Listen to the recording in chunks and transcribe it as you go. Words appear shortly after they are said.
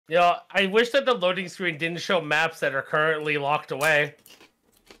You know, I wish that the loading screen didn't show maps that are currently locked away.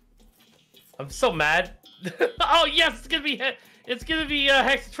 I'm so mad. Oh yes, it's gonna be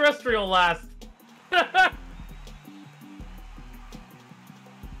extraterrestrial last.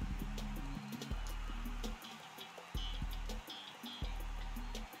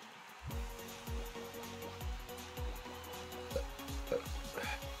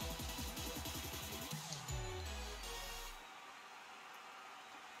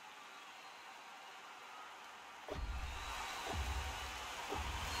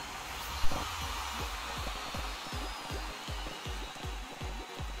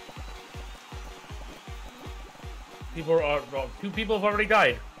 Two people have already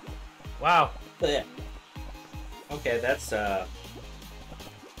died. Wow. Yeah. Okay, that's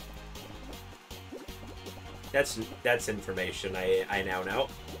information I now know.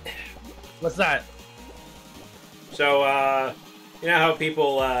 What's that? So you know how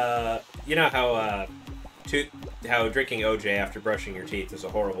people you know how drinking OJ after brushing your teeth is a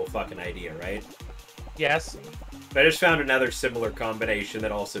horrible fucking idea, right? Yes. But I just found another similar combination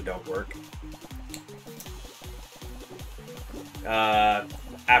that also don't work.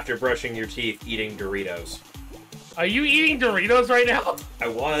 After brushing your teeth, eating Doritos. Are you eating Doritos right now? I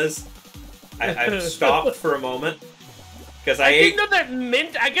was. I've stopped for a moment because I didn't know that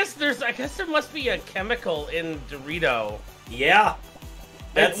mint. I guess there must be a chemical in Dorito. Yeah.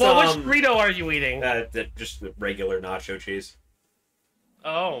 That's, well, which Dorito are you eating? Just the regular nacho cheese.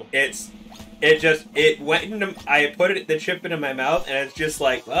 Oh. It went into. I put the chip into my mouth and it's just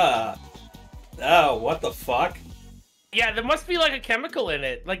like, oh, what the fuck? Yeah, there must be like a chemical in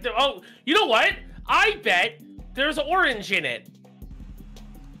it. Like, oh, you know what? I bet there's orange in it.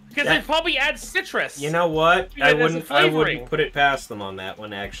 Because it probably adds citrus. You know what? I wouldn't put it past them on that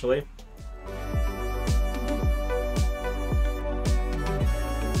one, actually.